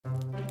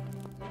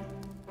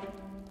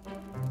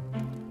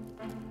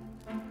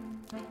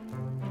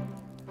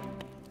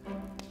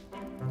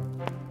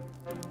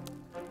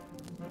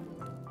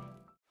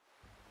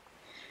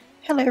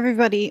Hello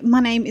everybody, my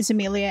name is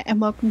Amelia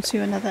and welcome to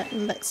another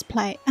Let's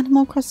Play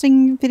Animal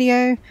Crossing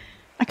video.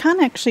 I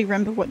can't actually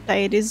remember what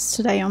day it is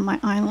today on my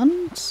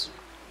island.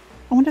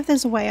 I wonder if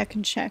there's a way I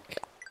can check.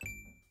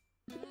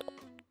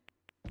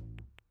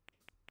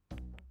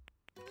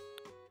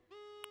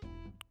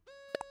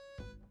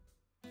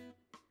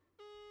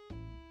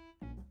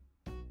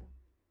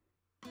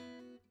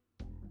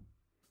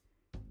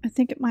 I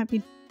think it might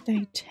be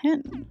day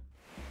 10.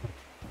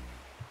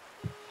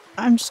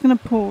 I'm just going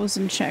to pause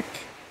and check.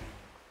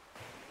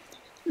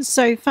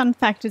 So, fun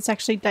fact, it's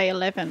actually day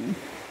 11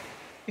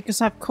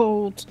 because I've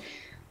called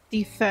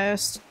the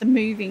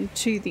moving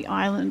to the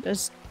island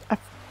as I've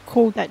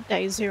called that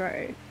day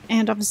 0,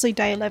 and obviously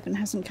day 11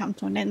 hasn't come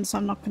to an end, so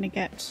it's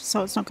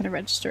not going to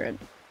register it.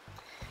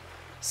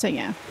 So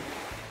yeah,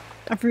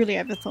 I've really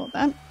overthought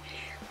that.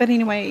 But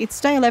anyway,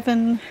 it's day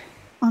 11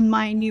 on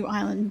my new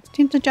island,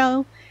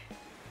 Tintagel,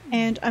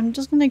 and I'm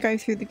just going to go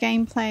through the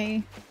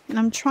gameplay, and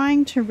I'm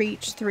trying to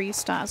reach 3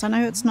 stars. I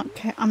know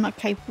I'm not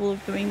capable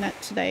of doing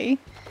that today,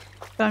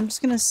 but I'm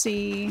just going to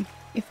see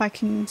if I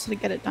can sort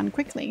of get it done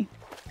quickly.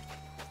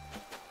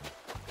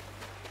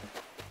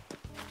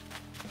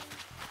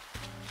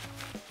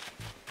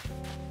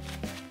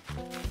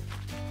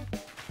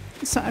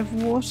 So I've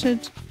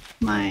watered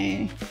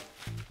my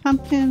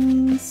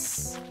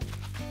pumpkins.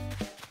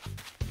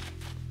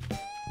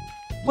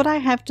 What I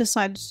have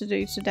decided to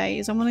do today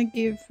is I want to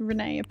give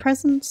Renee a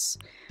present.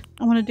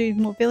 I want to do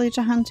more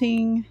villager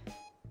hunting.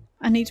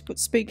 I need to put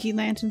spooky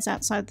lanterns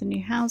outside the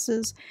new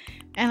houses.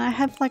 And I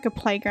have like a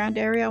playground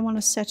area I want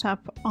to set up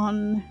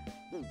on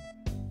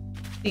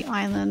the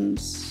island.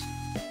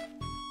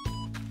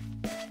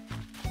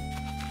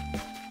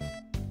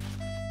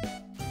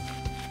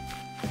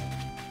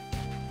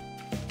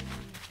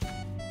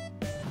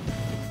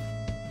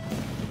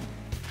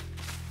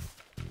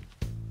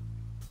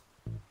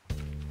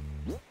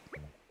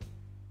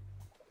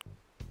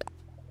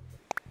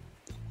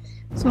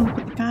 So I'm going to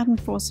put the garden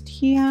faucet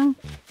here.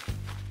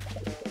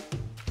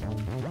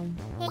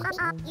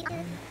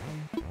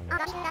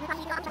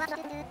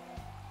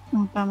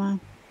 Oh, bummer.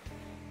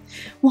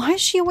 Why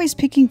is she always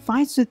picking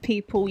fights with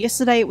people?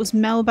 Yesterday it was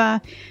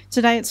Melba,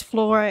 today it's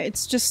Flora.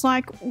 It's just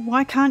like,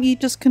 why can't you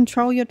just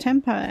control your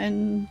temper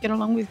and get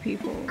along with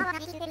people?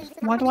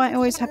 Why do I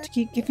always have to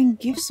keep giving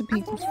gifts to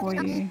people for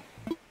you?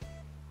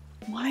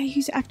 Why are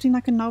you acting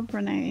like a knob,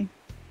 Renee?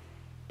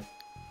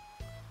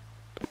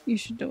 You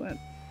should do it.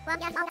 I'm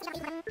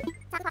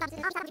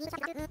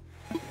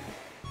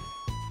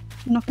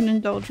not going to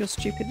indulge your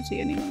stupidity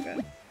any longer.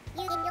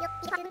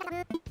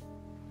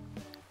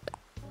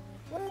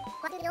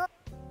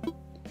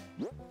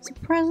 It's a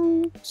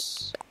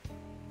present.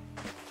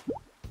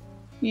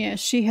 Yeah,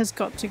 she has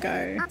got to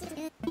go.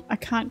 I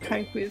can't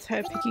cope with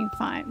her picking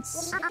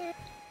fights.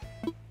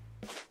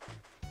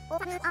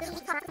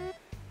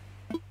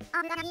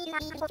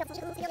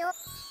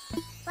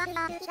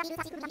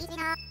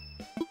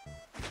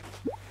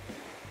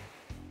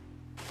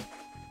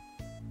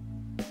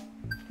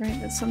 Great,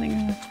 that's something I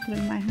have to put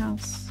in my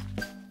house.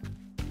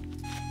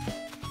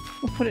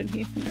 We'll put it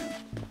here for now.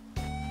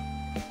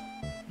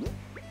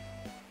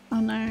 Oh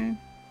no.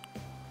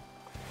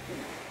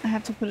 I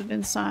have to put it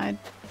inside.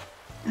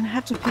 And I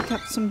have to pick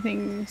up some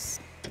things.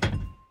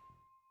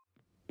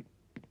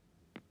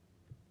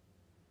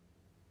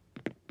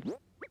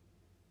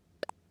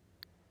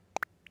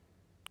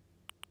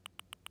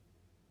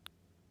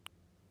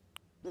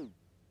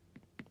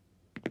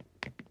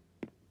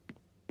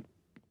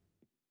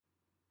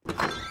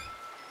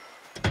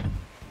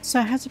 So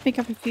I had to pick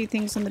up a few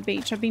things on the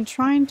beach. I've been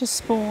trying to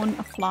spawn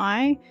a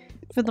fly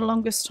for the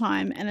longest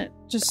time and it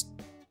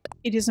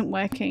isn't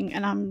working,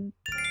 and I'm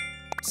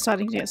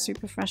starting to get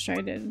super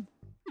frustrated.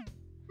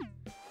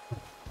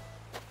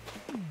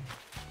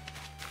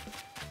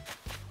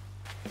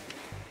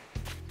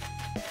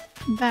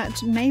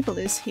 But Mabel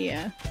is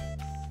here.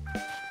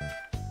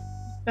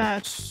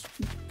 But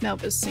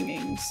Melba's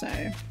singing, so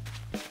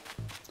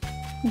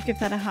we'll give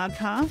that a hard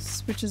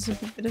pass, which is a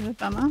bit of a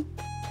bummer.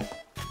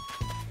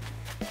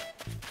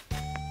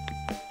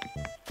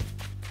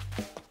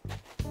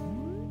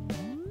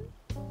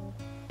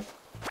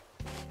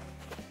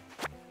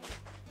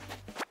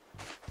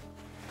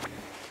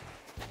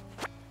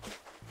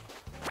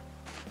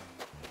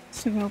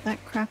 So all that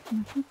crap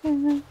in the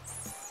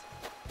buckets.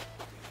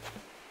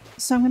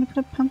 So I'm going to put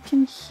a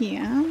pumpkin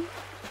here.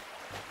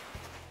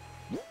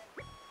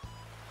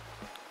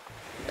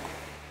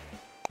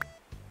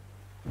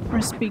 Or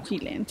a spooky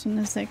lantern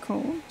as they're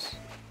called.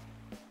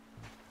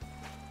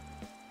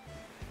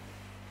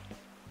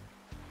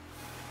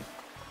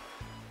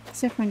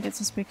 So everyone gets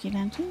a spooky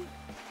lantern.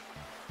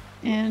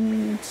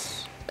 And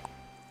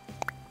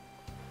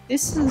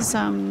this is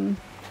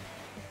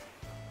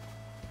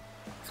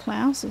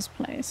Klaus's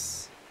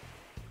place.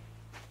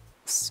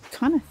 It's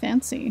kind of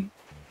fancy.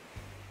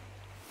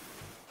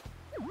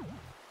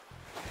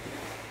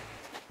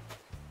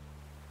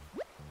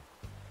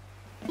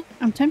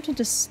 I'm tempted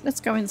to let's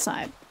go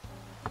inside.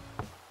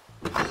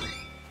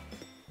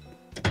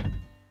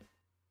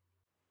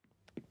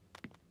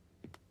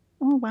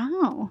 Oh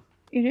wow.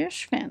 It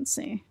is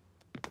fancy.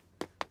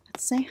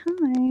 Let's say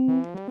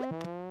hi.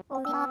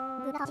 Oh,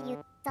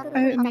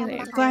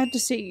 Amelia, glad to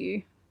see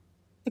you.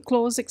 The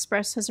Claws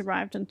Express has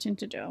arrived on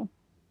Tintagel.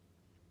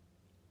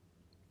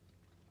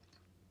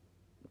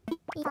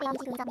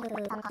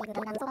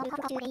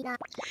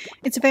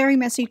 It's a very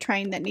messy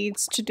train that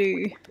needs to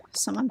do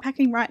some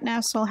unpacking right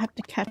now, so I'll have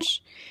to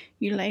catch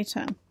you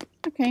later.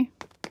 Okay.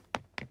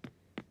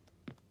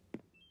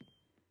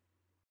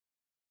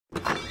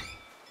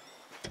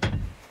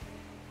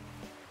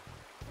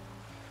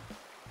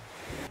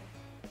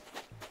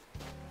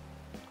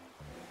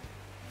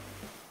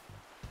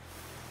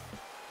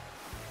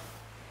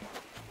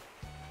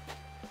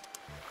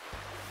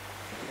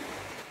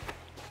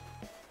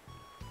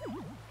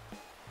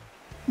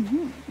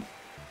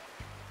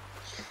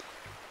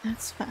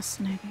 That's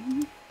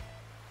fascinating.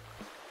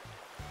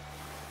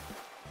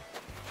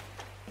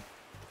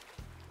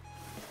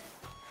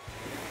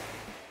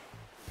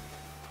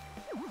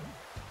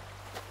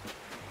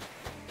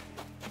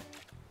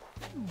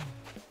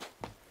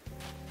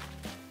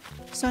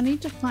 So I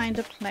need to find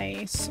a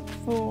place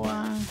for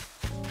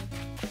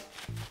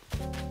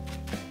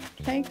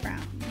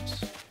playground.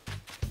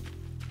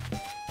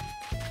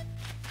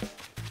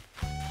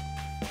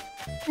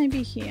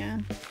 Maybe here.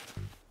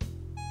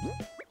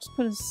 Just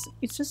put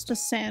it's just a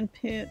sand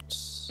pit,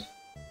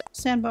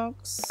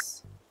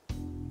 sandbox.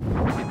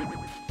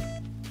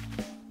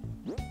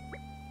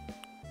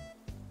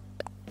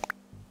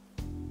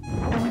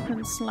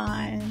 Open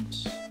slide.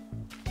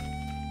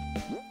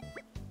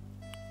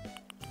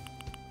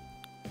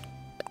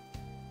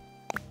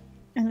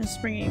 And a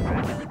springy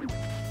rabbit.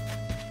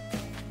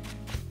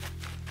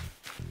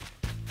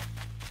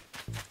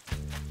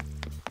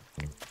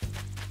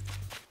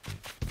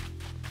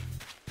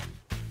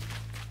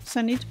 So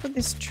I need to put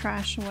this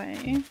trash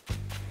away.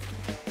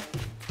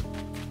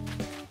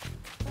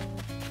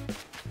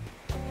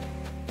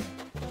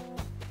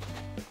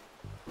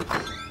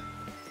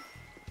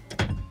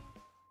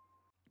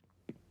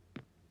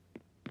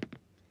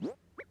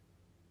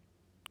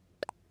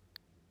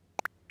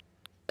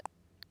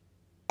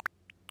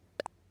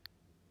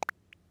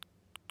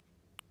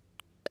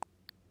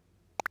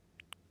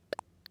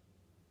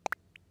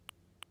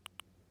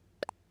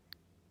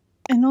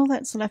 And all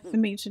that's left for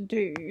me to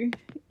do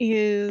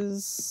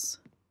is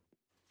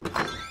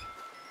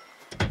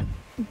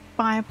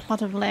buy a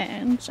plot of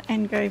land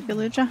and go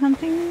villager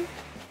hunting.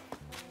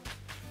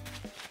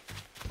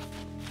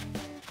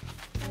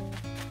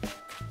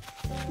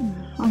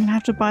 I'm gonna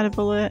have to bite a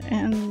bullet,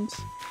 and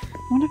I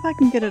wonder if I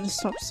can get her to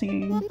stop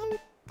singing.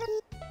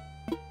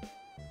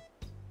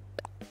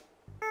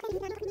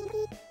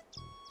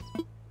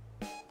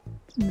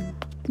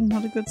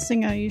 Not a good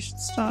singer, you should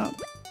stop.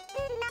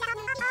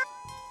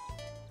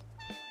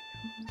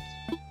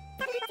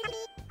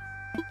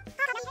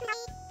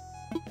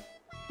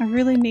 I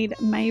really need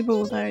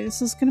Mabel though,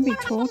 this is going to be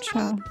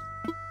torture.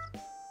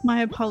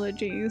 My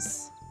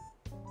apologies.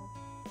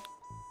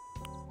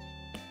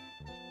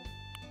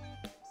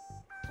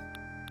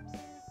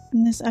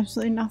 And there's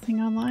absolutely nothing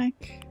I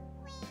like.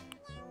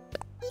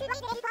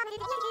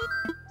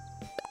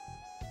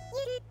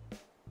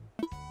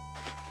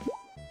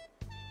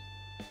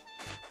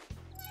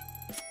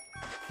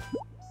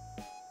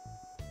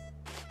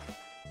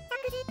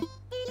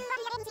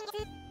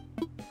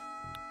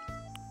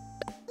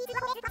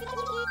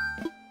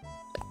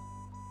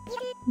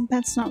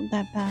 That's not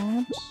that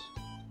bad.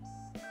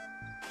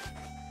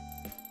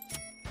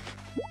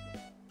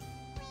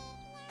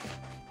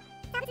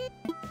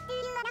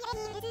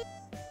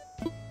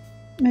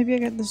 Maybe I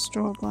get the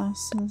straw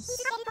glasses.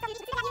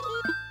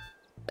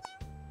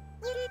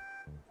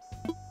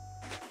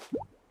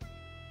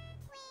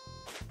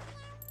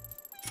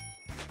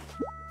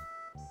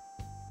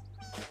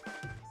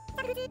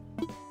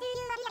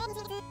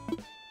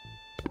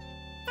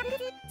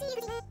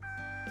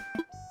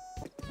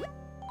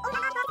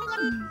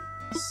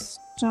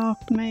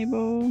 Stop,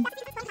 Mabel,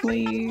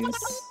 please.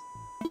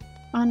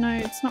 Oh no,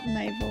 it's not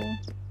Mabel.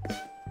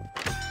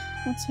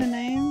 What's her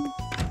name?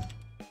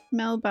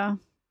 Melba.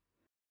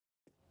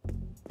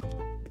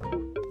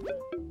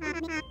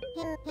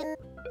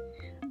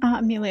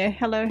 Amelia,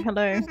 hello,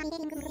 hello.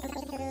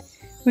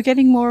 We're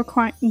getting more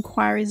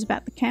inquiries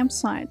about the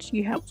campsite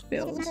you helped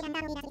build.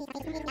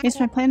 Yes,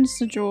 my plan is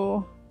to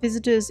draw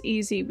visitors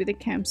easy with a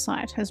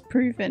campsite has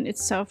proven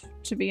itself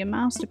to be a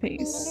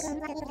masterpiece.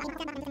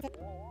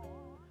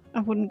 I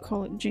wouldn't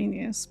call it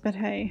genius, but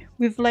hey,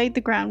 we've laid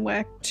the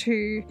groundwork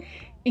to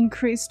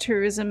increase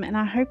tourism, and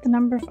I hope the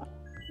number of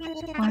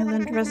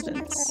island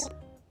residents.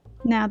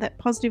 Now that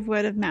positive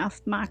word of mouth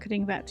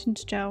marketing about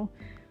Tintagel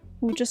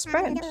will just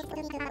spread.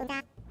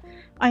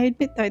 I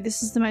admit though,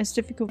 this is the most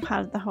difficult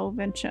part of the whole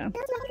venture.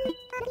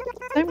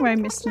 Don't worry,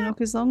 Mr.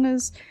 Nook, as long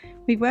as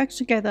we work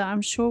together,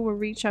 I'm sure we'll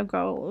reach our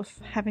goal of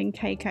having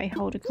KK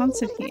hold a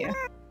concert here.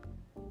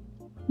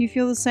 You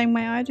feel the same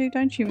way I do,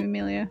 don't you,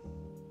 Amelia?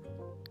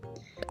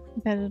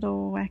 Bet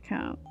it'll whack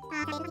out.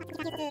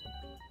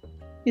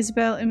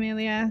 Isabel,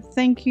 Amelia,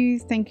 thank you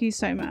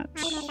so much.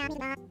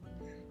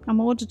 I'm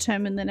more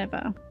determined than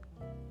ever.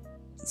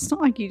 It's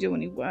not like you do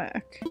any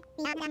work.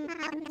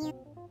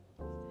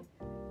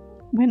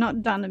 We're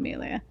not done,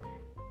 Amelia.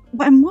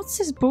 And what's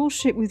this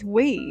bullshit with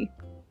we?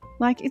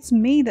 Like, it's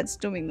me that's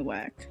doing the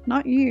work,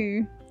 not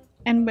you.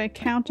 And we're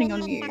counting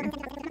on you.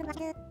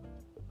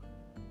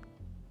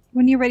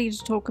 When you're ready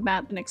to talk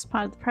about the next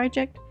part of the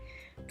project,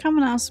 come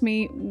and ask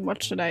me,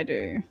 what should I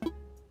do?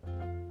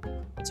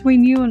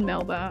 Between you and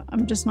Melba,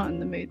 I'm just not in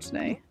the mood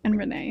today. And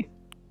Renee.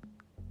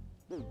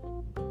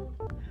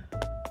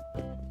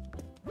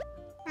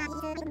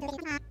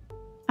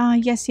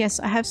 Yes,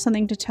 I have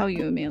something to tell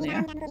you,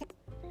 Amelia.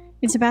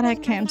 It's about our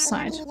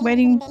campsite.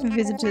 Waiting for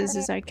visitors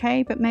is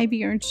okay, but maybe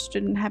you're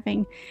interested in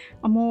having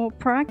a more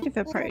proactive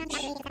approach.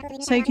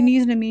 So you can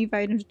use an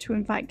amiibo to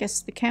invite guests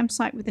to the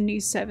campsite with a new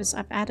service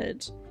I've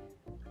added.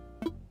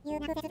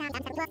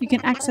 You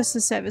can access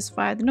the service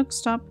via the Nook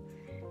Stop.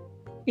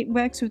 It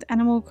works with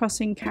Animal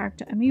Crossing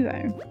character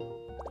amiibo.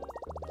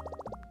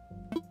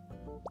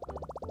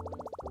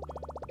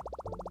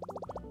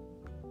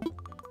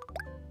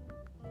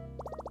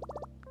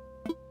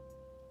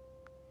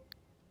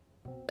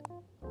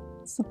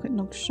 Let's look at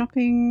Nook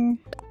Shopping.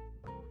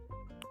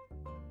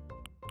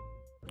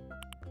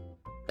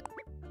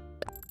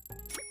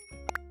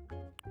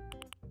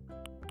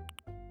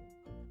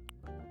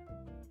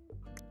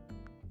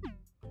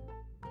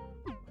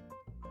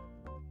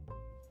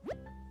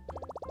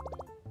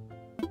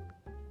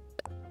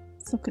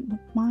 Let's look at Nook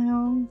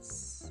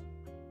Miles.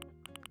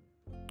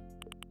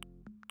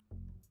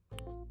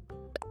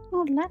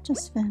 Oh,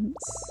 lattice fence.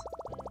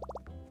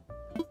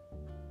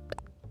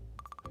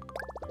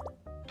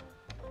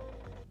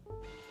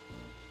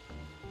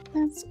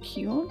 That's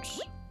cute.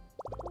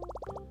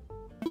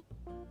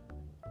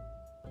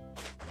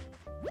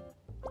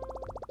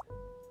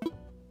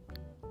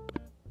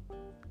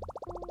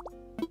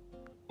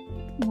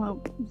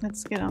 Well,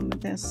 let's get on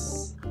with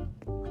this.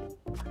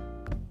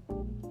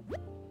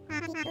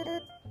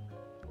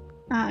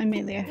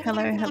 Amelia,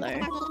 hello.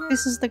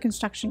 This is the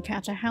construction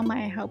counter. How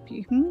may I help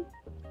you?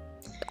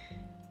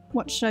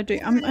 What should I do?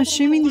 I'm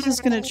assuming this is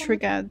going to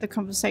trigger the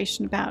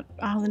conversation about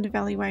island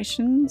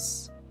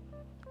evaluations.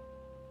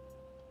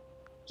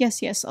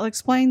 Yes, I'll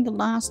explain the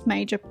last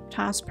major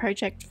task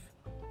project.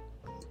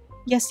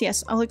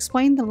 Yes, I'll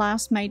explain the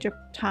last major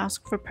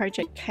task for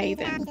Project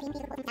Cave-In.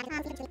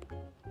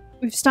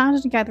 We've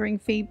started gathering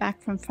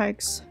feedback from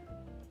folks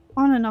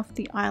on and off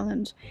the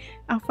island.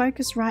 Our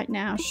focus right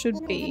now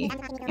should be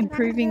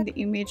improving the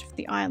image of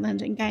the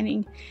island and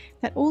gaining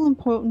that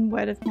all-important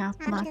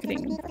word-of-mouth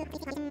marketing.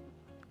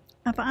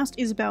 I've asked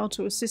Isabel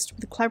to assist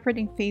with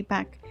collaborating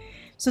feedback,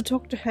 so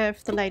talk to her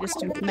for the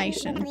latest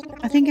information.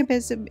 I think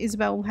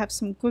Isabel will have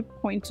some good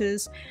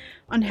pointers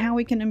on how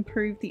we can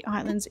improve the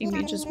island's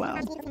image as well.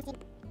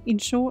 In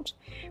short,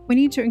 we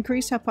need to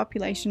increase our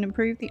population,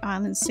 improve the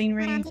island's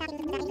scenery,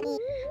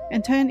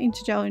 and turn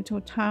Tintagel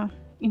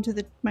into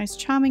the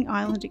most charming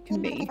island it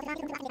can be.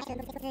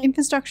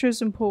 Infrastructure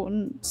is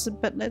important,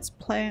 but let's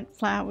plant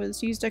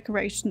flowers, use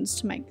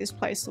decorations to make this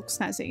place look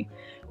snazzy.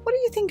 What do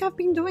you think I've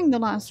been doing the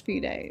last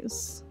few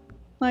days?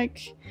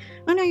 Like,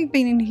 I know you've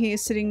been in here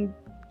sitting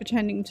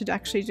pretending to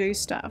actually do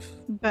stuff,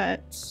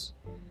 but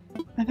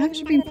I've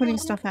actually been putting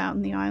stuff out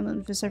on the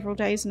island for several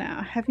days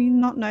now. Have you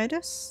not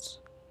noticed?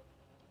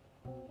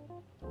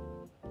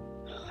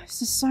 Oh,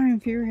 this is so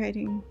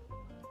infuriating.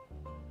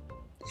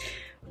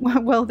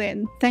 Well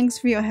then, thanks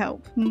for your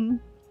help. Oh,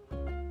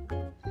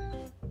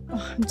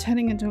 I'm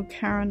turning into a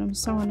Karen. I'm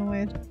so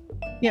annoyed.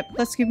 Yep,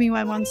 let's give me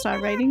my 1-star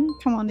rating.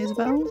 Come on,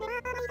 Isabel.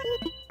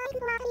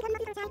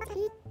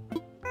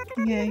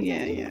 Yeah.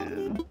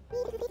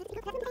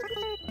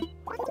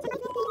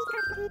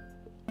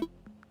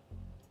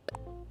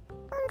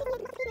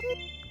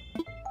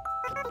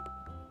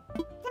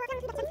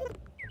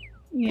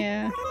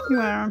 Yeah, you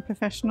are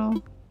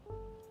unprofessional.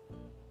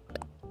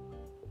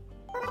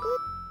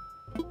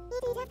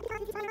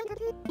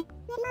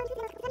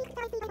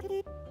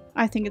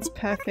 I think it's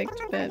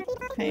perfect, but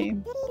hey.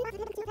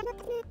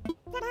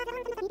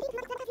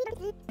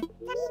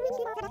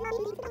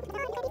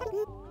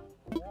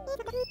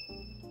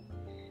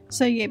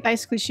 So yeah,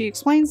 basically she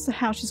explains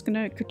how she's going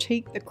to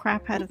critique the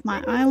crap out of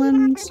my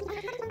island,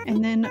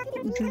 and then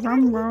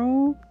drum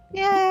roll,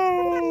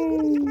 yay!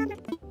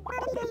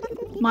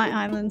 My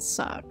island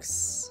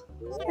sucks.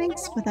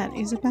 Thanks for that,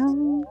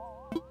 Isabel.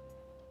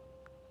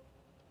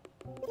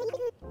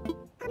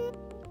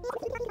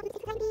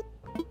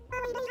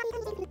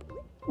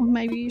 Or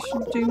maybe you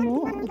should do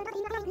more.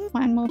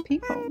 Find more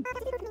people.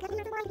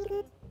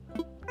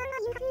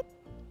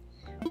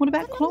 What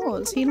about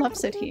Claus? He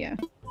loves it here.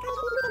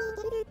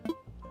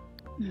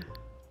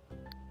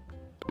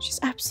 She's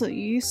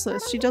absolutely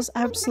useless. She does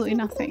absolutely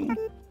nothing.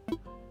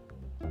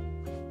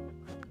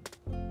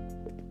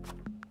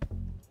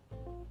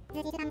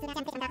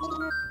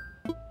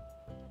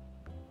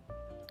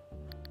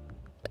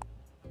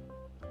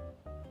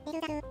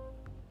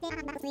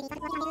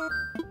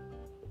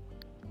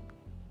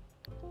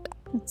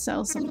 Let's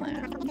sell some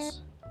land.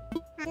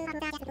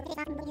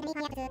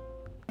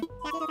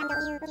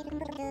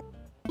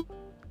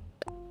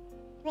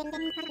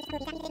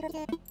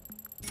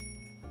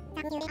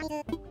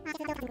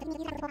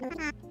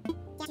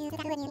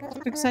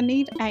 Because I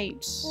need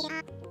 8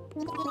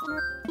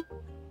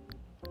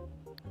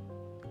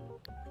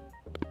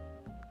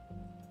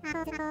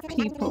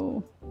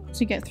 people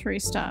to get 3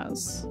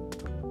 stars.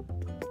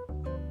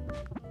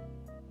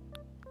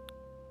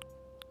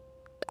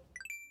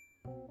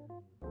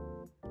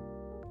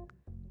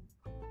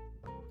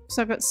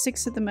 So I've got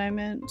 6 at the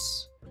moment.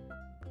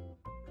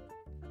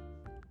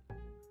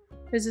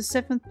 There's a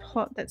 7th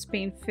pot that's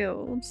been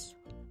filled.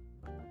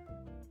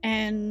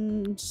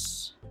 And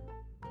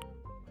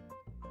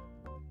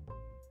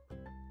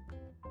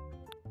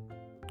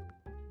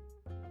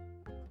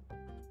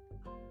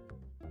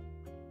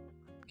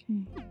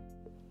okay,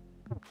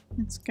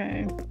 let's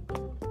go.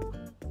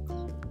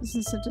 Is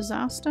this a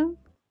disaster?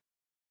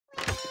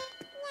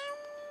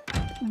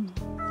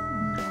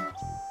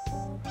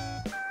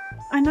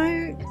 I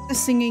know the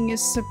singing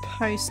is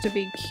supposed to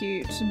be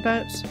cute,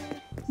 but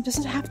does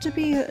it have to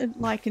be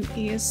like an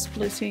ear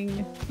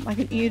splitting, like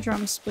an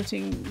eardrum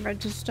splitting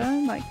register?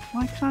 Like,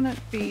 why can't it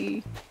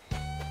be,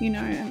 you know,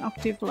 an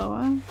octave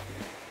lower?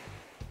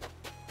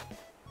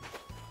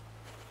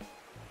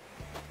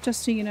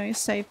 Just to, you know,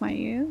 save my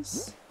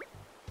ears.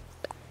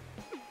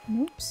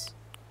 Oops.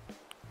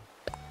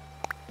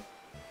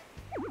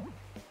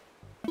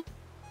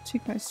 Too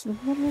close to the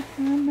water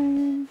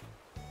fountain.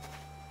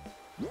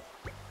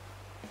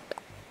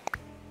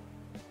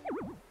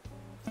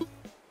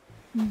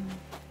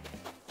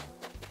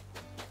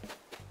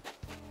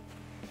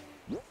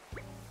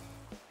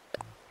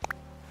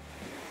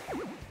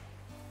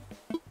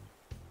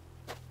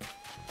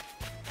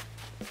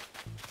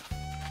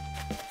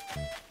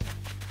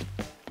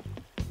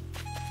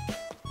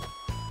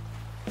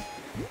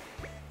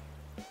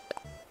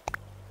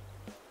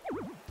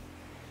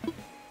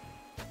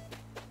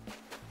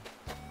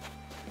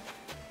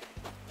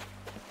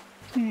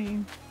 Okay.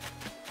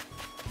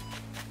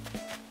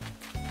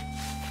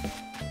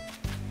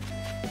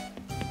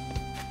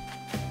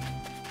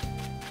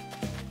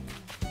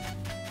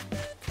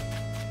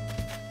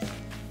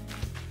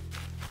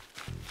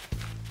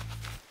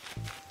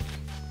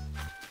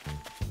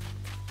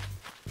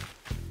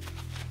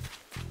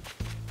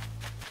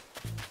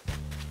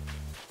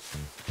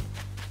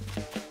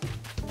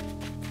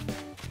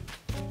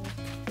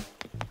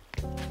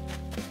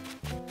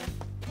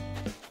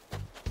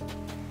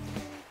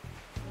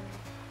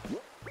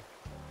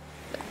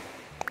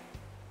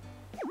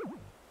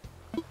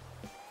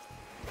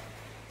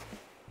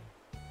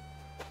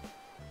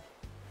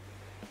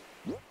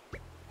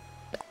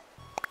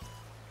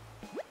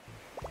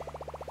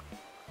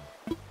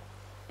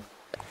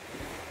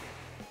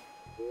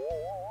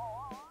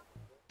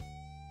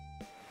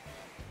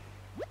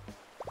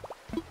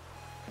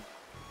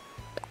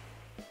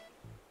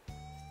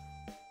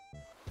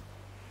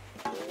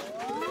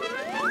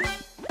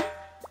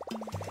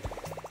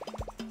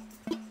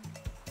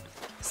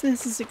 So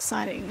this is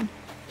exciting.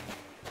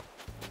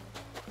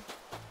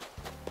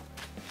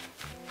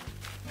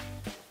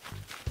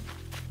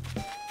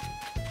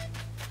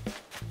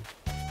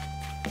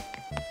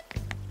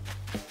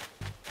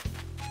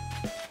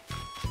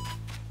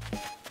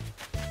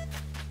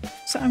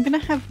 So I'm gonna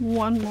have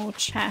one more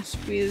chat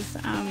with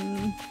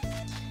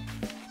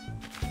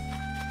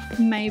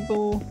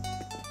Mabel.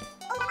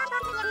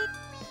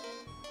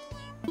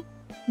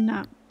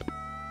 No.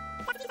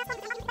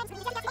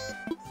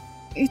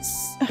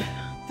 It's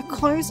the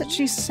clothes that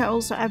she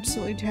sells are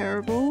absolutely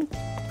terrible,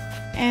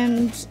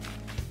 and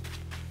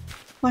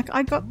like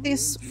I got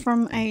this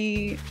from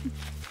a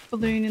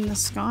balloon in the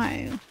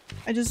sky.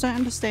 I just don't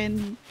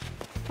understand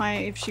why,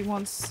 if she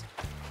wants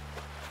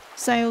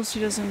sales, she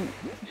doesn't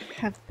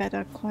have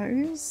better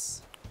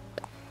clothes.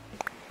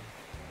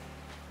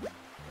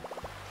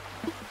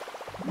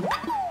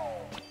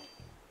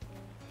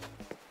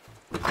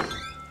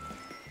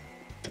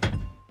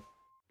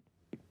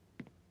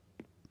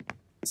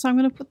 So I'm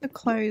going to put the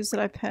clothes that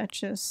I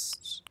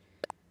purchased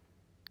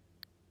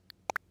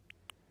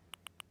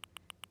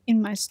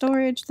in my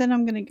storage. Then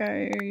I'm going to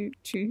go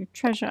to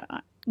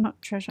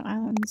not Treasure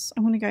Islands.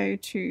 I'm going to go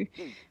to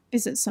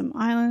visit some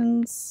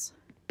islands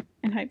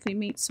and hopefully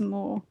meet some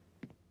more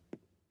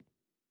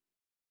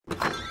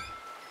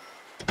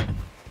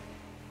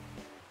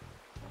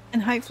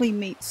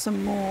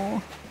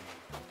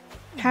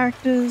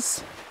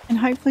characters, and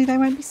hopefully they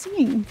won't be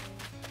singing.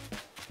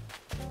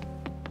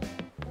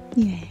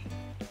 Yay.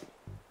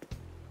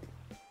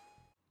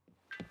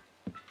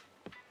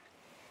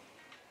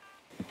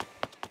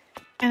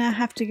 And I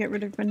have to get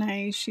rid of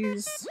Renee.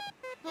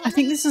 I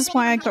think this is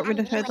why I got rid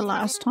of her the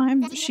last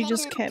time. She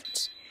just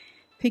kept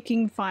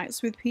picking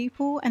fights with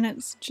people, and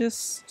it's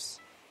just...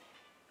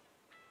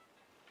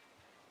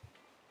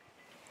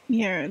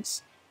 yeah,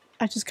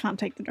 I just can't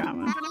take the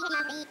drama.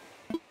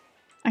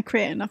 I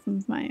create enough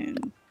of my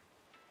own.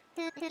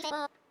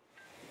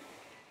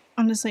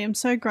 Honestly, I'm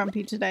so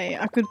grumpy today.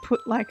 I could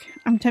put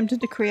I'm tempted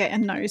to create a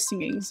no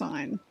singing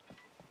sign,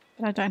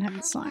 but I don't have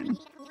the sign.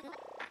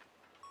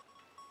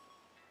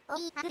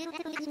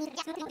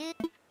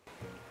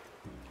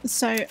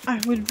 So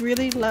I would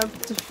really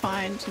love to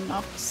find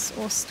Knox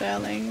or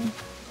Sterling.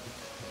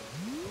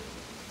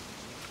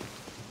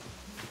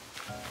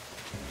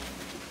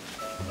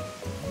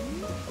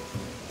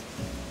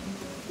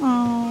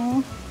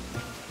 Oh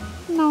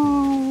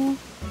no.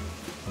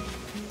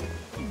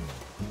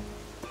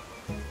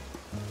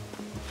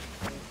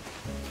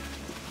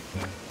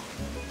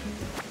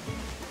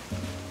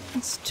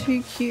 It's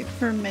too cute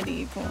for a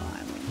medieval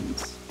island.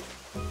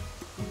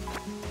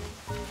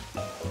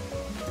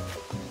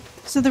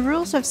 So the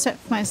rules I've set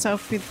for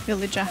myself with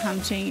villager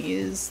hunting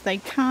is they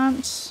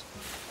can't...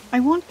 I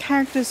want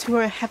characters who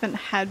I haven't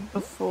had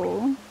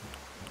before.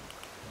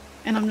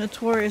 And I'm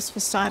notorious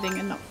for starting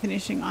and not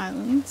finishing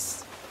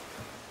islands.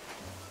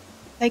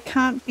 They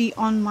can't be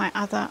on my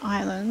other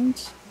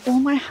island or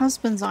my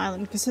husband's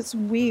island because it's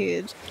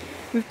weird.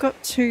 We've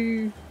got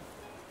two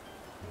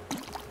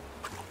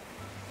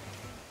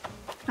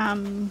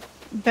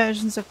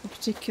versions of the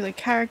particular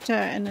character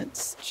and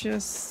it's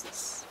just...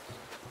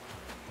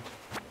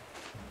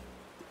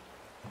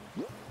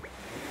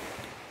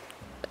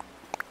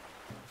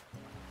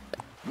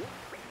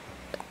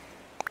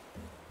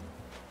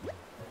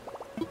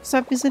 So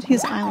I visit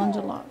his island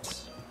a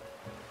lot.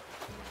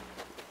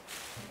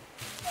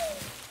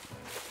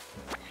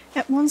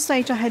 At one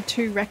stage I had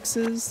two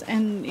Rexes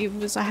and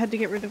I had to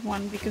get rid of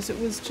one because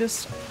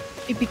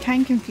it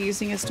became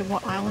confusing as to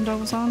what island I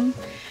was on.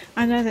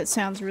 I know that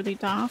sounds really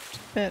daft,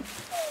 but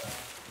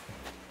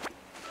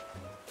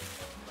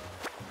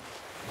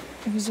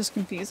it was just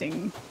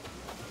confusing.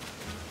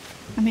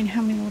 I mean,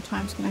 how many more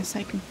times can I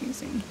say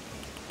confusing?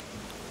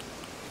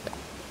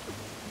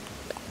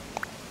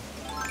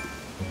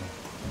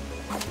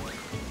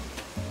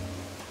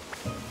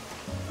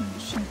 Oh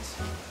shit.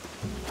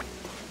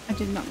 I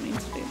did not mean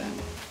to do that.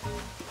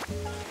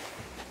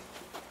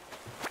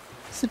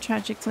 So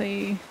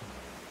tragically,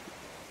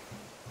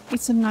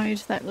 it's a no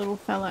to that little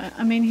fella.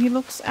 I mean, he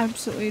looks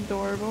absolutely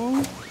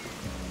adorable,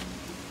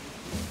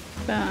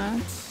 but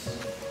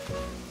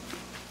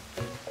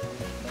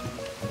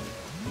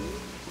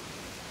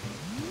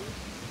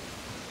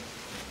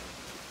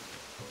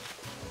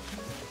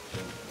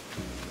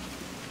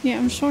yeah,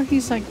 I'm sure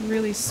he's like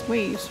really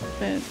sweet,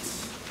 but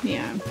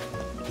yeah,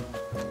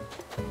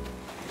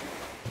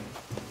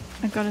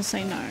 I gotta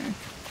say no.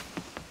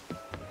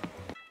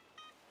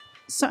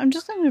 So I'm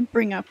just going to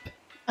bring up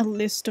a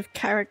list of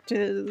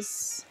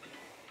characters.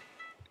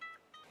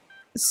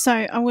 So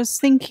I was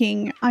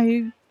thinking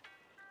I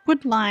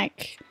would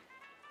like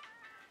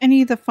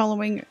any of the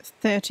following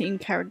 13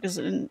 characters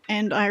and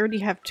I already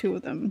have 2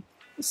 of them.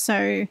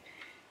 So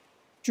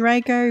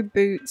Drago,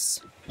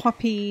 Boots,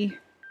 Poppy,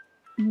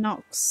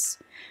 Nox.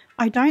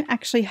 I don't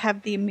actually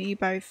have the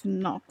amiibo for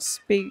Nox,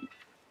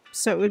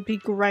 so it would be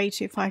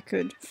great if I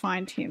could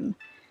find him.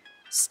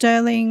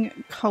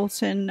 Sterling,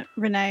 Colton,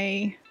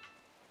 Renee,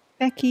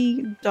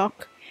 Becky,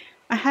 Doc.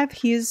 I have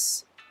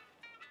his...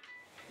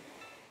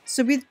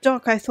 So with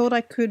Doc, I thought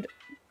I could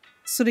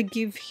sort of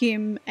give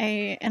him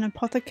an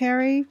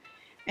apothecary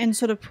and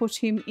sort of put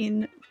him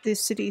in the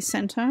city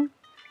centre.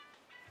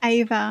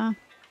 Ava,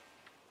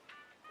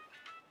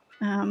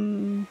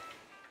 Bones,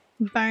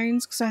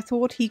 because I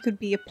thought he could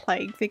be a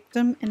plague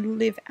victim and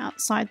live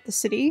outside the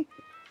city.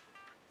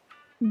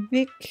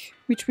 Vic,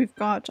 which we've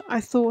got, I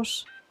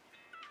thought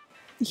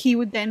he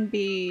would then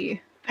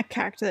be a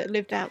character that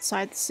lived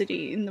outside the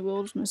city in the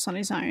wilderness on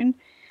his own.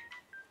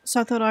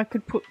 So I thought I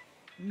could put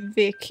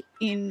Vic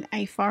in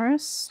a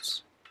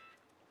forest.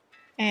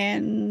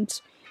 And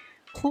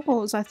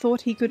Claus, I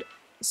thought he could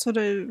sort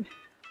of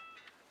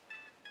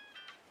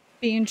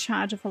be in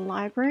charge of a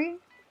library.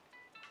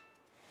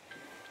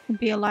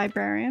 Be a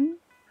librarian.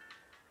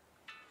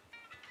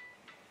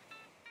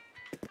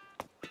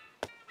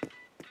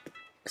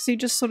 Because he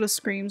just sort of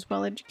screams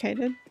well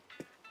educated.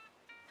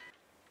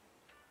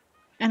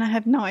 And I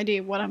have no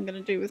idea what I'm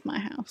going to do with my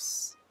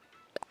house.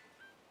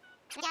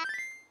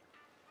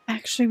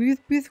 Actually, with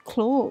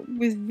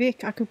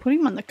Vic, I could put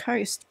him on the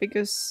coast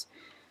because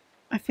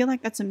I feel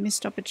like that's a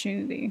missed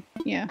opportunity.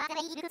 Yeah,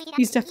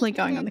 he's definitely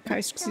going on the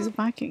coast because he's a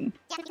Viking.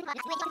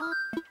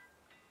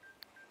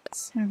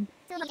 So...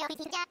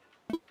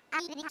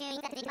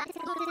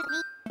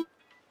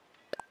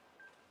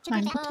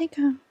 time to take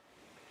her.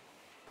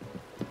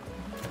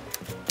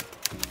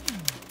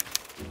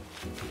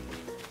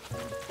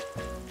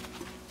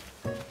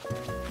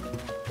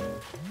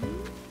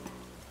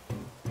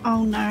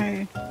 Oh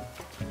no.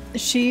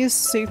 She is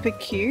super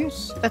cute.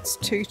 That's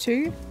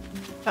Tutu.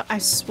 But I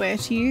swear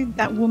to you,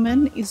 that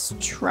woman is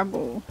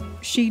trouble.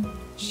 She's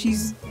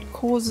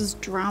causes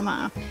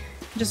drama.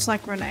 Just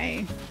like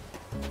Renee.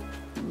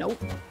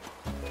 Nope.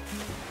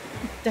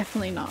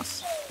 Definitely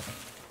not.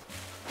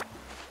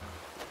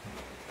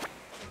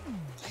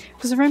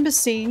 Because I remember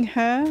seeing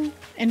her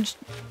and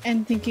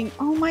thinking,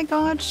 oh my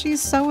god,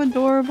 she's so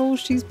adorable.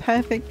 She's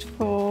perfect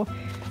for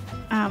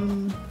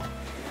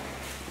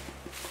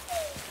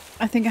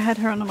I think I had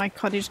her on my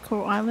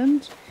cottagecore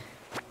island.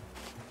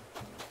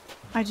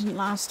 I didn't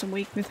last a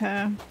week with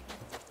her.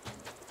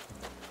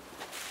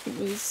 It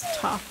was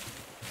tough.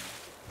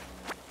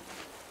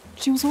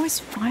 She was always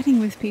fighting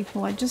with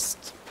people. I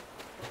just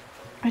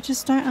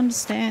don't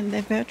understand.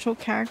 They're virtual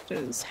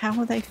characters. How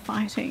are they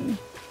fighting?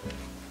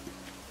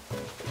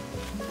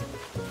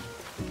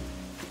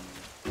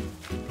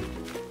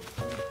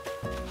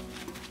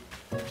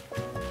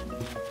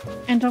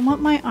 And I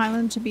want my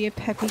island to be a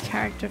peppy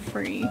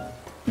character-free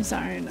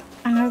zone.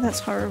 I know that's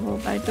horrible,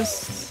 but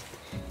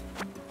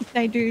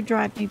they do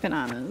drive me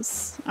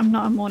bananas. I'm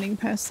not a morning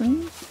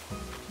person.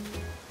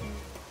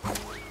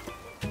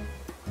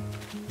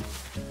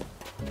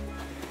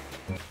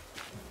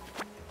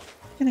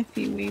 Get a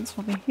few weeds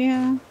while we're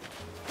here.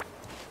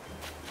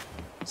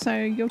 So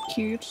you're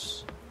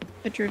cute,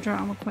 but you're a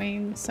drama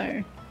queen,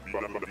 so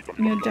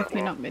you're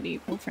definitely not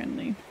medieval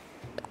friendly.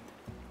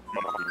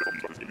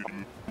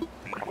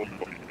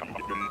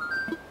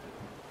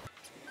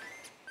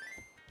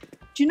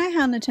 Do you know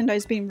how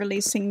Nintendo's been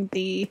releasing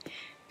the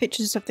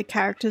pictures of the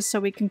characters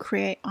so we can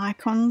create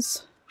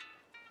icons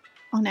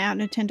on our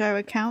Nintendo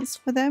accounts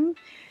for them?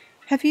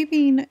 Have you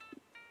been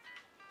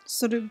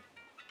sort of,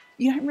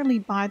 you don't really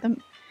buy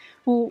them,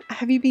 well,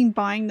 have you been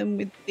buying them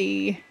with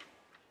the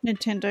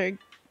Nintendo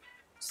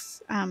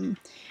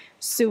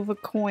silver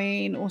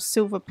coin or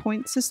silver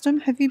point system?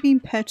 Have you been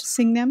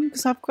purchasing them?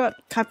 Because I've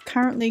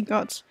currently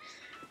got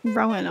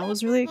Rowan. I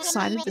was really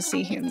excited to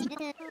see him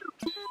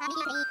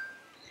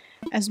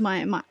as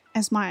my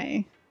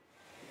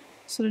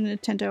sort of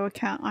Nintendo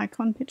account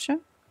icon picture.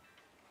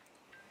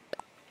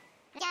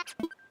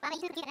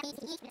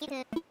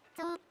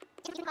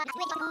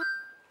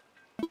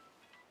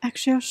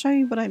 Actually, I'll show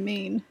you what I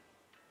mean.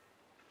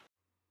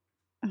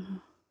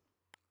 Oh,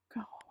 go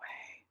away.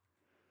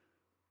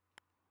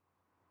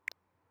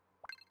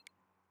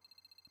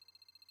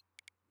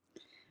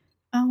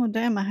 Oh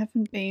damn, I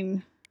haven't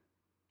been...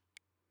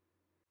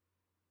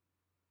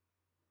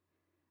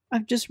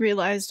 I've just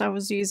realised I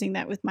was using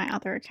that with my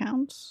other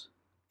account.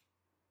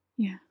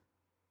 Yeah.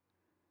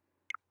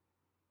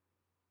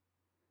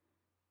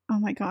 Oh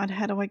my god,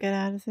 how do I get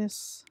out of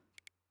this?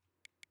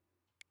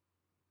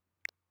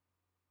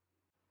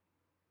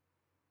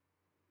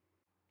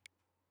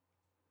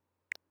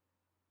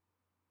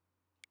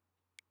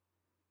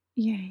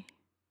 Yay.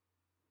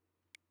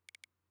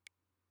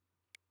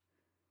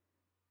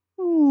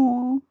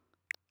 Oh,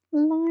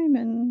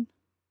 Lyman.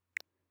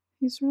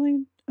 He's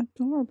really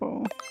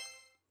adorable.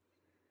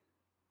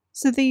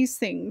 So these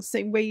things,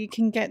 where you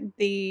can get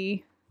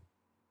the...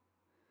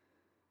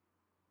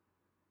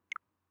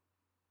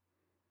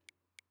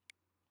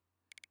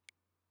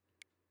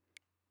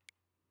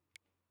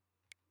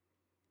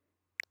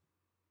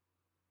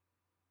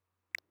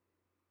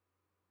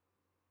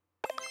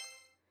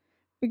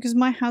 Because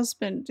my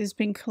husband has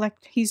been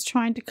he's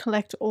trying to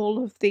collect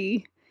all of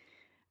the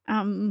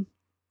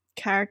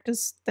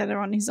characters that are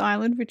on his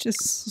island, which is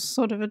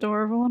sort of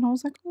adorable, and I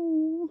was like,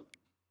 oh.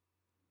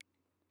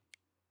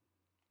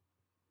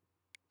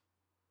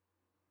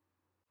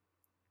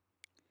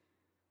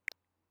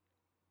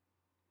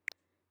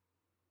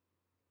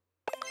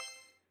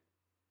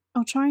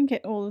 I'll try and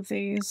get all of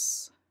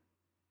these.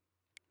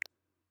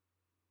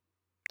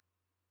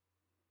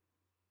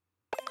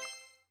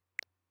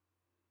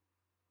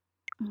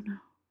 Oh no,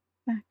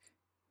 back.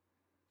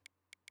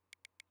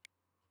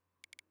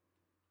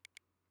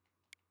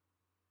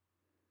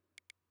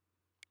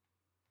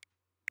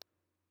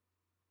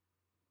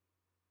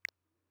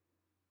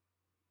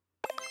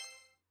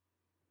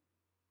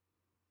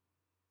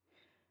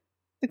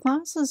 The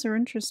glasses are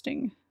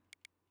interesting.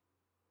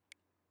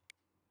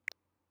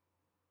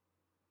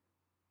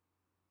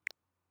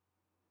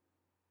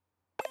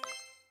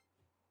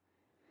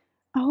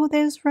 Oh,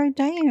 there's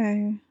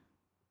Rodeo.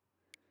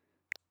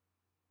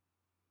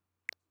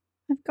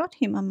 I've got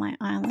him on my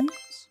island.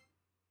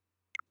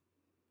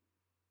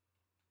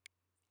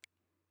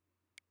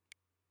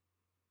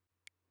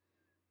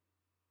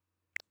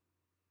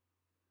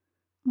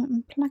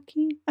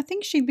 Plucky. I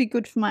think she'd be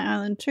good for my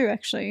island too,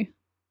 actually.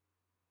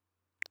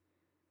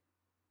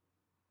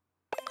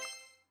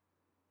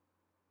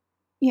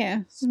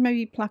 Yeah, so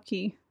maybe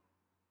Plucky.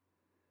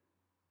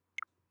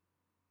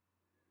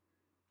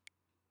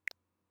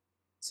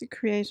 So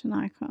create an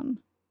icon.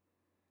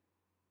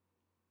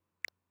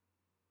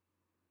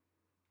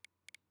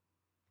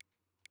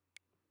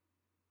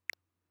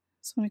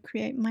 So I want to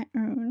create my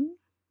own.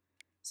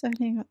 So I've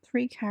only got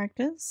 3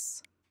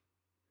 characters.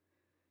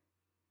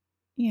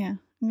 Yeah,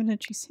 I'm going to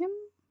choose him.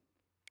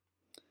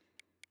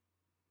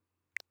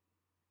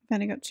 I've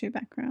only got 2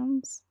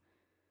 backgrounds.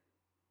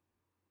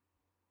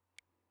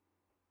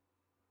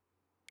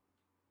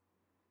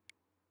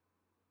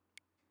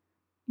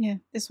 Yeah,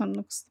 this one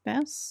looks the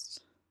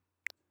best.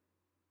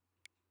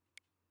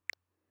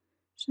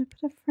 Should I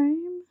put a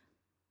frame?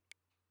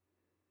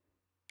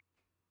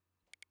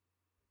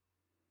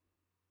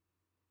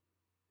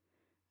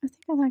 I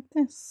think I like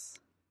this.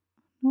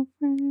 No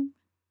frame.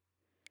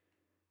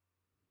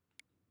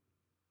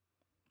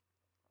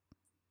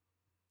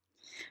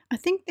 I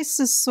think this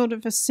is sort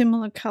of a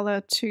similar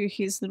colour to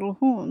his little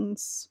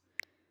horns.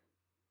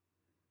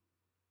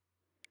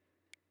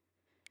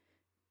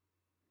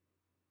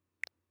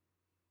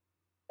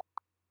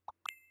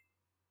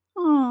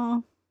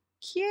 Oh,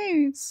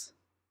 cute.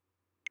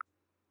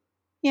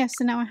 Yeah,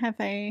 so now I have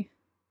a...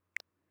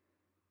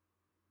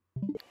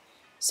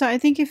 So I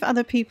think if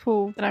other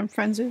people that I'm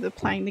friends with are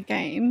playing the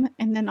game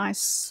and then I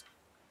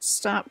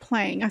start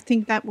playing, I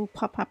think that will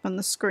pop up on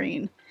the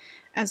screen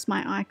as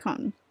my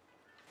icon.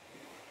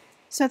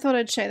 So I thought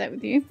I'd share that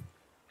with you.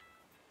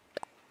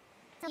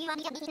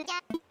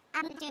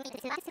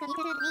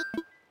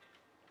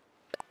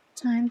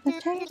 Time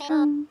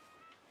potato.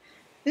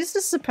 This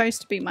is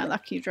supposed to be my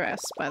lucky dress,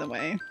 by the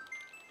way.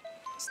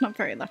 It's not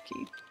very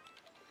lucky.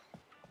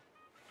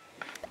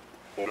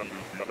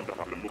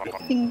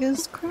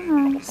 Fingers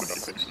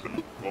crossed.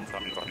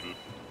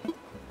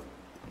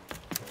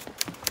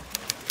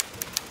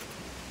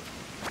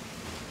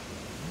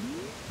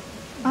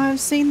 I've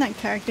seen that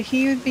character.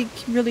 He would be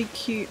really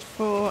cute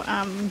for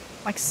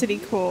like city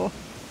core,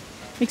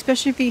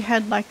 especially if he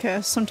had like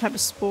some type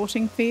of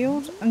sporting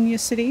field in your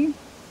city.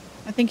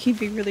 I think he'd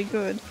be really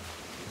good.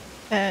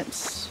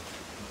 But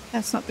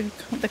that's not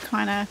the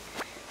kind of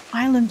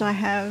island I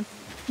have,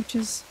 which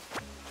is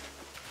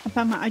a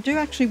bummer. I do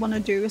actually want to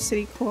do a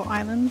city core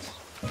island.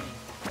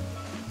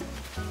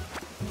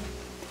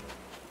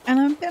 And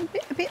I'm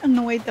a bit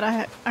annoyed that I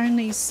have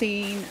only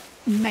seen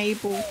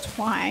Mabel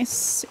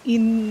twice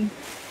in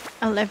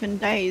 11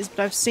 days,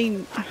 but I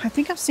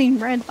think I've seen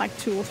Red like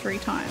 2 or 3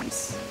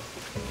 times.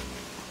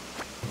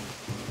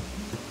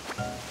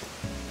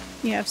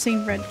 Yeah, I've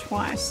seen Red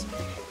twice.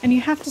 And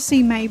you have to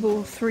see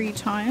Mabel 3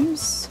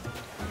 times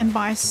and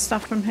buy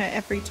stuff from her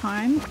every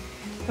time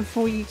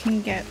before you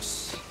can get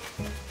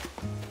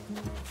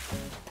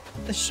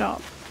the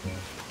shop.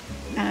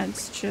 And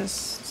it's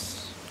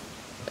just...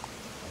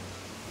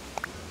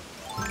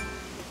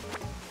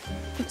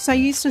 Because I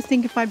used to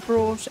think if I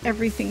brought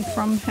everything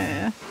from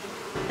her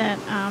that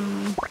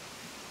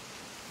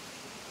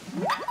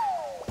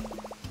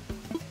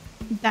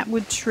that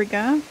would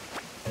trigger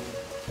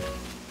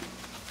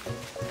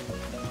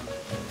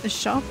the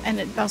shop, and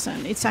it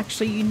doesn't. It's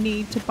actually you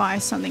need to buy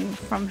something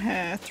from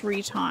her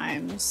 3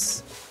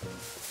 times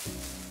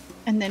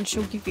and then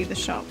she'll give you the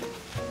shop.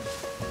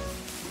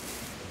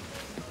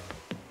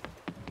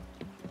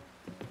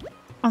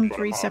 On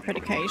 3 separate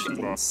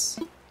occasions.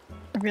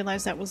 I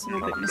realised that was a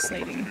little bit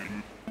misleading.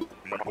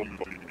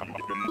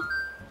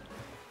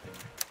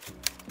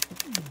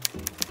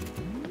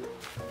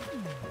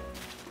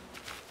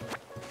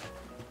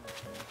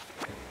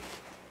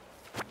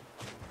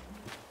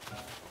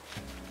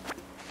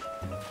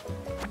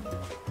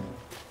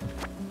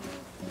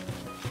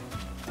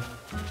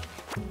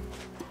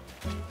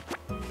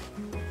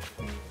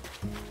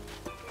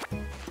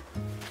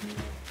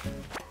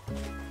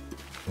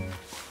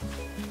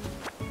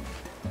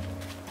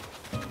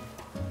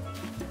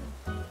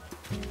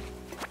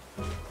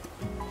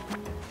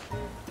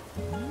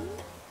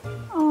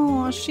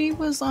 She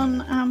was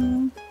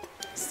on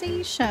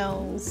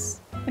seashells.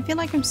 I feel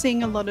like I'm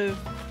seeing a lot of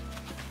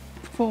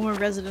former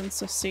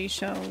residents of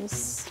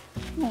seashells.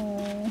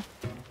 Aww.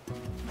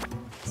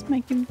 It's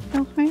making me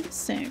feel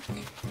homesick.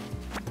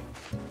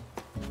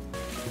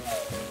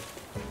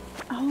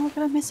 Oh, I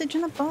got a message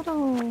in a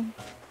bottle.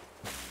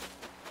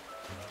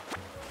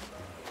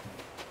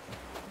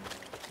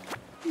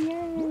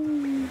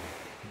 Yay.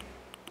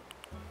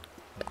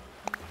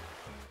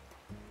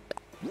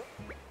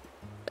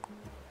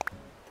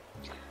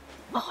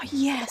 Oh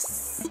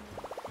yes!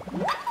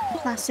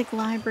 Classic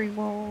library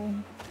wall.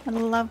 I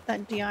love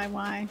that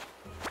DIY.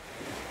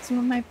 It's one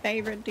of my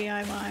favourite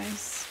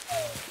DIYs.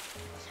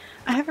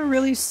 I have a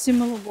really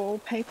similar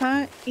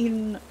wallpaper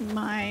in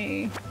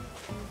my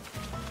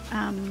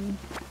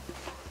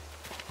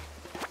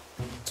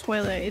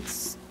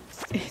toilet.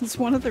 It's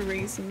one of the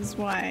reasons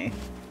why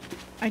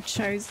I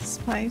chose this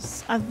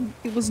place.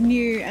 It was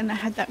new and I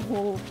had that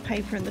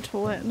wallpaper in the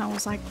toilet and I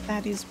was like,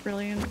 that is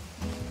brilliant.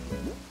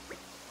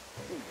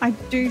 I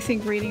do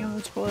think reading on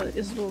the toilet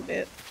is a little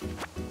bit,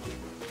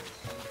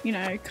 you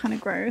know, kind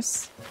of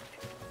gross.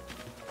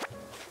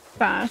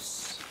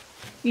 But,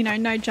 you know,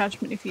 no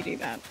judgment if you do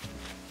that.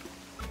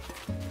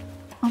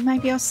 Or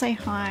maybe I'll say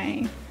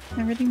hi.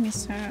 I really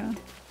miss her.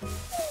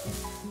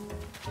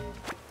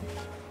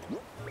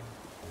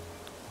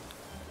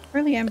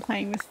 Really am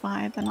playing with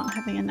fire but not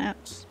having a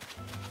net.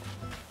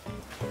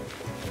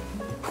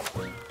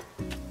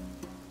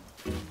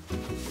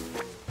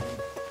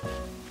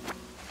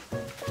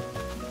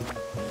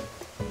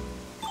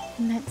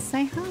 Let's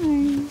say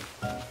hi.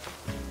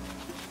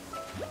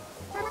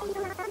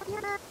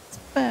 It's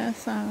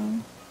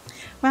Bertha.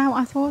 Wow,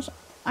 I thought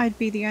I'd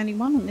be the only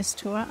one on this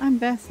tour. I'm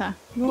Bertha.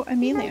 You're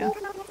Amelia.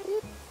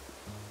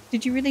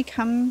 Did you really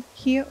come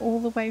here all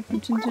the way from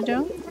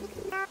Tintagel?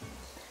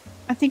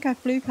 I think I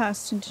flew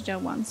past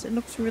Tintagel once. It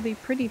looks really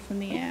pretty from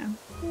the air.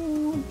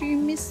 Oh, do you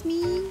miss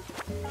me?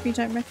 You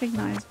don't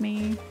recognize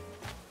me.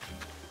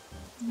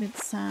 It's a bit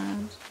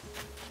sad.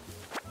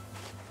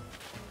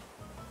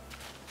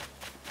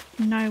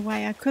 No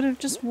way, I could have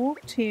just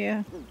walked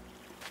here.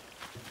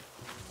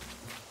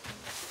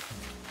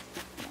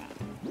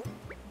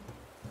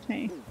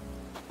 Okay,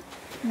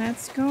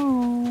 let's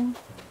go.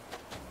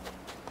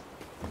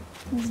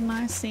 It was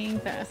nice seeing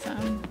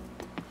Bertha.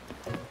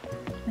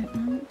 But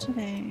not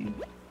today.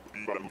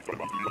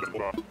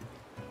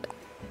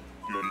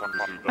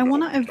 I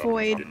want to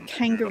avoid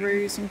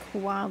kangaroos and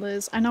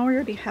koalas. I know I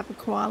already have a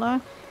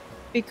koala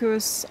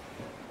because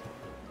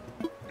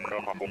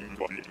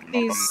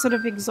these sort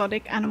of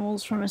exotic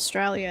animals from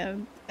Australia,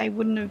 they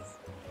wouldn't have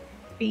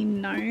been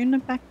known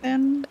back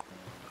then.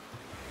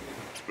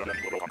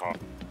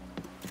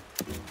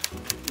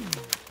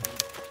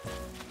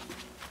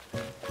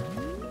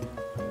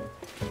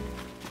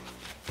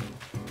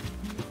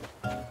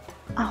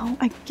 Oh,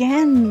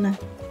 again!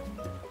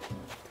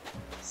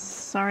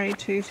 Sorry,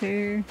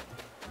 Tutu.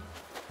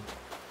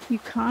 You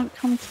can't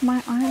come to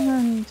my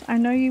island. I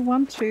know you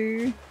want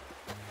to.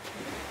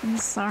 I'm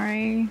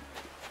sorry.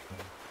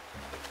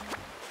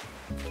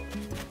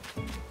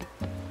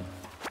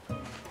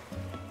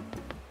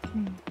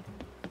 Okay.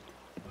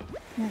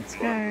 Let's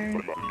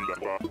go.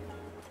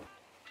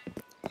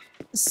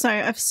 So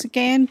I've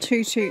scanned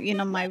Tutu in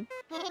on my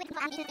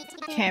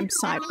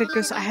campsite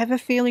because I have a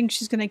feeling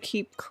she's going to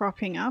keep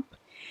cropping up.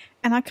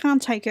 And I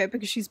can't take her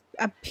because she's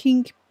a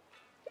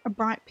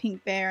bright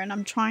pink bear, and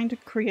I'm trying to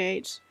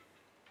create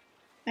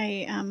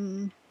a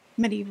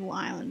medieval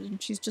island,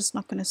 and she's just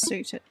not going to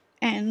suit it.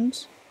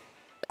 And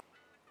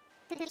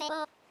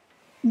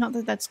not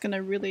that that's going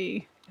to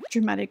really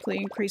dramatically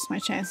increase my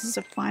chances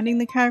of finding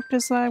the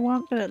characters that I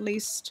want, but at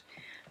least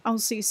I'll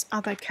see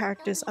other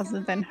characters other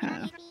than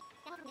her.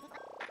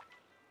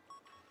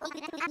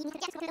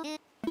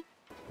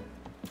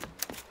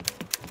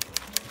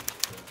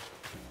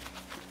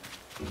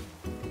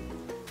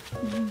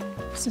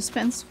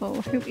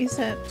 Suspenseful. Who is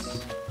it?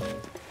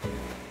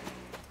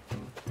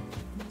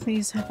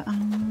 Please have I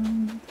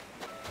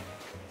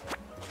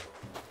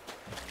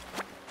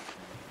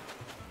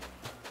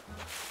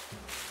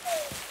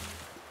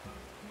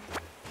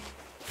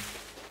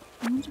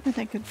wonder what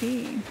that could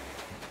be.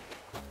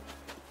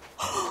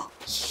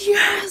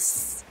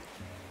 Yes!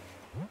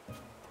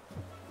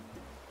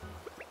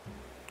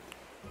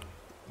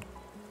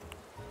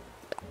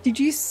 Did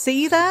you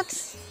see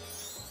that?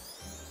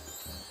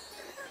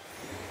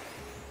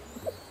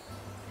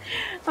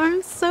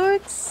 I'm so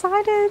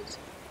excited!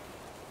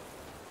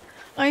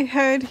 I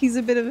heard he's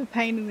a bit of a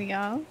pain in the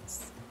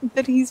ass,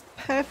 but he's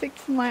perfect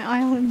for my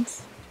island.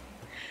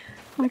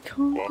 I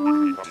can't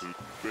wait.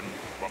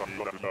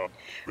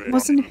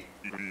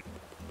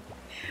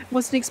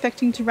 Wasn't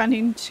expecting to run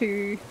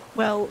into,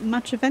 well,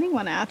 much of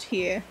anyone out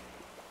here.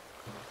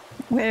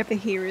 Wherever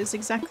here is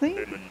exactly.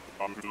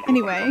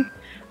 Anyway,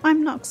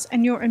 I'm Nox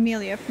and you're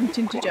Amelia from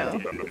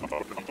Tintagel.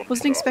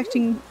 Wasn't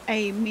expecting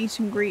a meet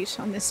and greet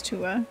on this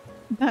tour.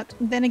 But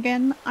then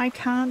again, I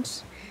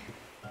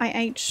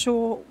ain't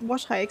sure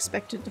what I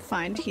expected to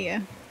find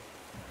here.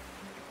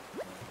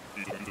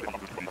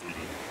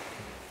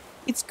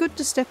 It's good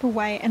to step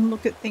away and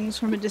look at things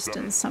from a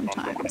distance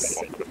sometimes.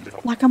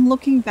 Like I'm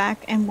looking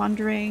back and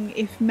wondering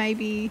if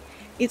maybe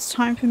it's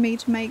time for me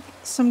to make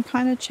some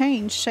kind of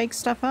change, shake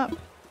stuff up.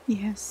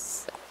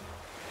 Yes.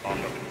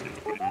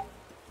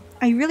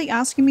 Are you really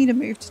asking me to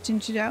move to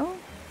Tintagel?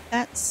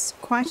 That's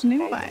quite an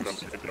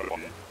invite.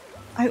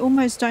 I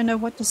almost don't know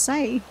what to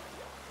say.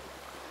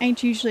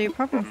 Ain't usually a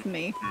problem for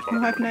me,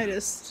 I've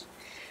noticed.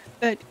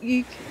 But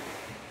you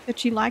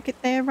like it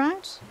there,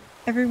 right?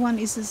 Everyone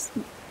as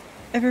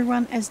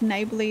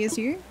neighbourly as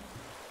you?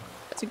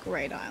 It's a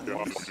great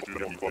island.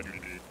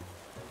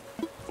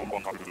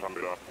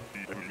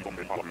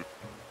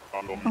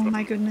 Oh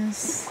my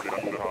goodness.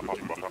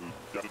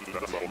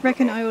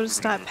 Reckon I ought to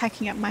start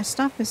packing up my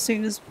stuff as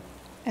soon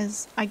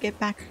as I get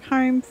back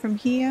home from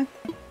here.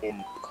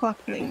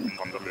 Clockling.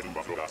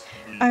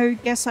 Oh,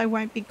 guess I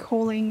won't be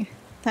calling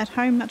that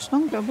home much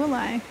longer, will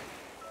I?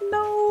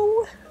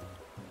 No!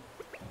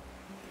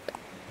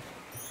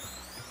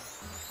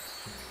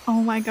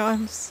 Oh my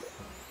gosh.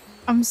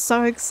 I'm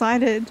so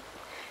excited.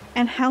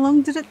 And how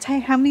long did it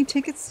take? How many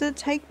tickets did it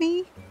take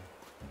me?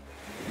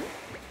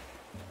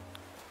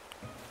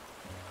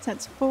 So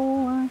that's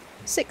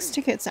 6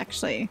 tickets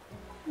actually.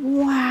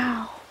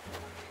 Wow.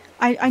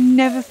 I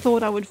never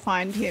thought I would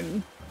find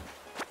him.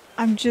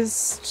 I'm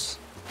just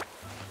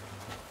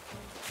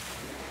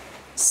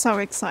so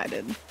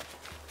excited.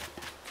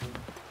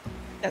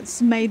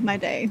 That's made my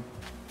day.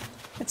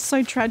 It's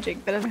so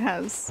tragic, but it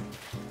has.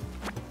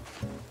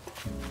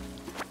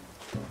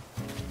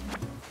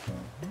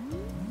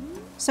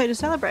 So to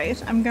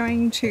celebrate, I'm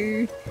going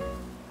to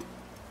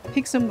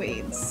pick some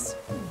weeds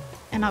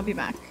and I'll be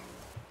back.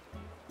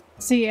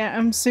 So yeah,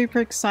 I'm super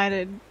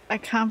excited. I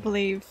can't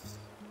believe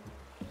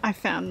I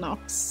found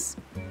Nox.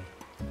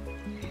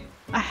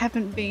 I've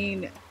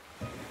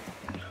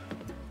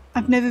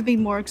never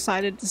been more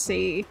excited to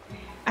see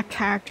a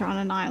character on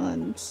an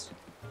island.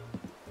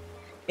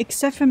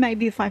 Except for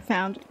maybe if I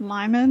found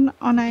Lyman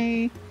on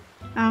a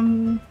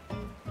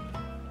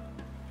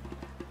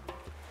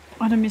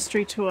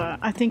mystery tour.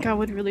 I think I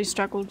would really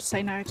struggle to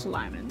say no to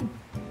Lyman.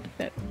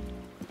 But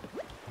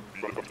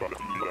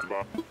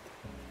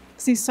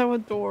because he's so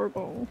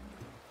adorable.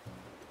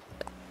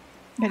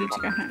 Ready to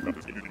go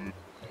home.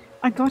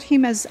 I got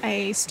him as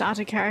a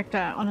starter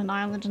character on an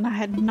island and I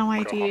had no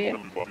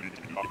idea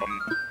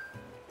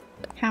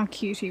how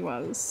cute he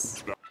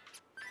was.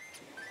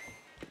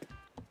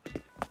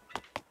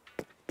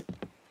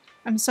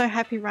 I'm so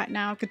happy right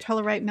now I could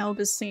tolerate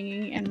Melba's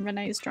singing and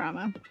Renee's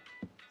drama.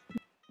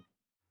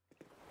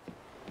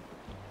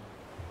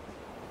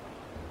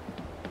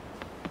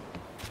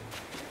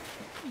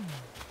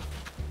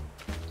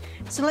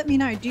 So let me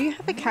know, do you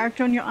have a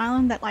character on your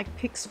island that like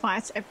picks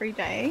fights every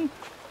day?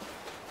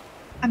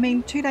 I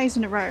mean, 2 days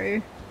in a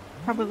row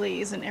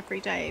probably isn't every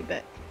day,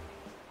 but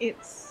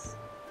it's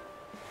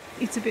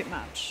a bit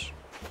much.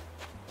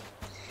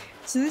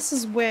 So this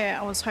is where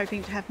I was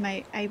hoping to have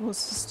my able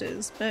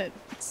sisters, but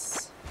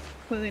it's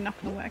clearly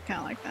not going to work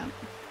out like that.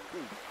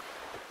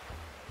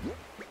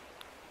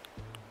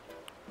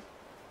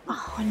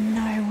 Oh,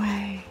 no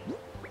way.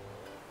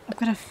 I've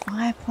got a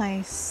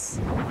fireplace.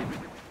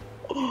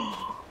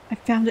 Oh, I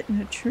found it in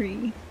a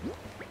tree.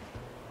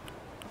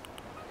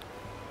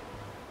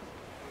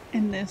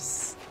 And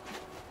this.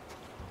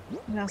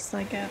 What else did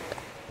I get?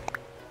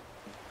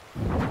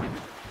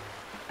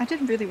 I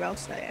did really well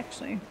today,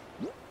 actually.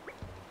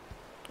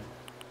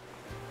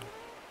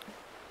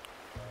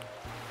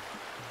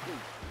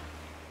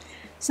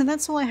 So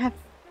that's all I have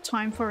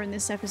time for in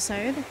this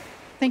episode.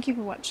 Thank you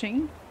for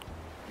watching.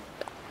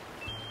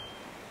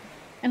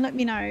 And let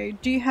me know,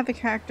 do you have a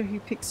character who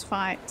picks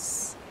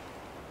fights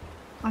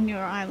on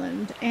your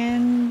island?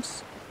 And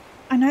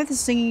I know the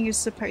singing is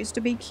supposed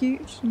to be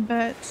cute,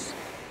 but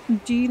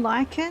do you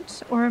like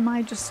it? Or am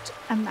I just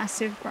a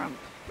massive grump?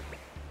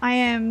 I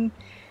am,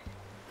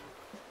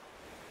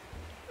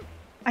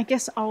 I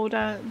guess,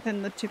 older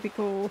than the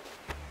typical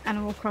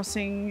Animal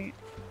Crossing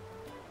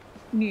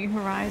New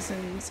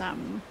Horizons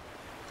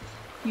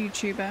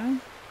YouTuber.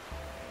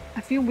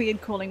 I feel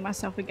weird calling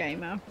myself a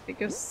gamer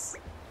because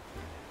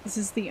this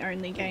is the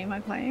only game I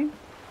play.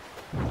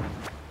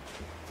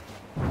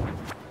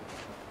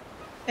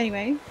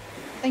 Anyway,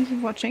 thank you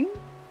for watching.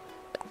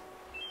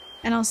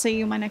 And I'll see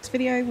you in my next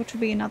video, which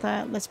will be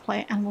another Let's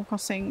Play Animal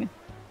Crossing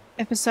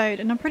episode.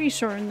 And I'm pretty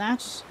sure in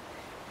that,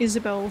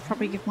 Isabelle will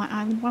probably give my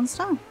island 1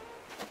 star.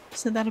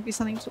 So that'll be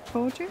something to look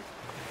forward to.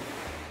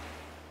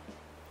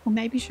 Or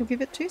maybe she'll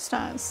give it 2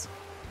 stars.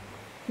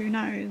 Who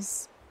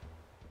knows?